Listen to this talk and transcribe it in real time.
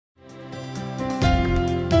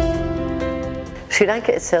Sri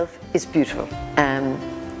Lanka itself is beautiful.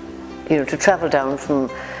 You know, to travel down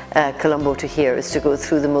from Colombo to here is to go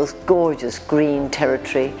through the most gorgeous green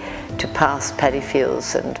territory, to pass paddy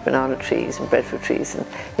fields and banana trees and breadfruit trees, and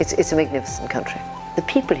it's a magnificent country. The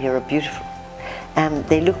people here are beautiful.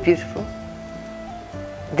 They look beautiful.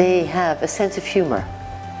 They have a sense of humour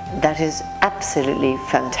that is absolutely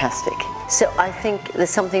fantastic. So I think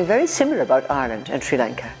there's something very similar about Ireland and Sri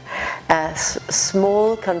Lanka.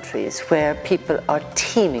 Small countries where people are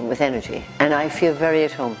teeming with energy, and I feel very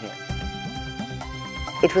at home here.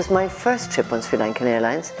 It was my first trip on SriLankan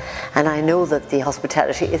Airlines, and I know that the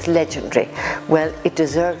hospitality is legendary. Well, it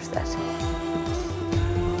deserves that.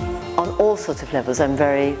 On all sorts of levels, I'm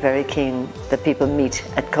very, very keen that people meet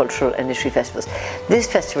at cultural and literary festivals. This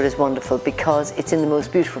festival is wonderful because it's in the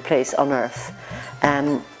most beautiful place on earth.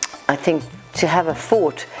 I think to have a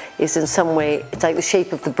fort is in some way, it's like the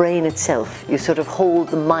shape of the brain itself. You sort of hold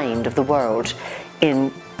the mind of the world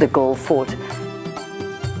in the Galle fort.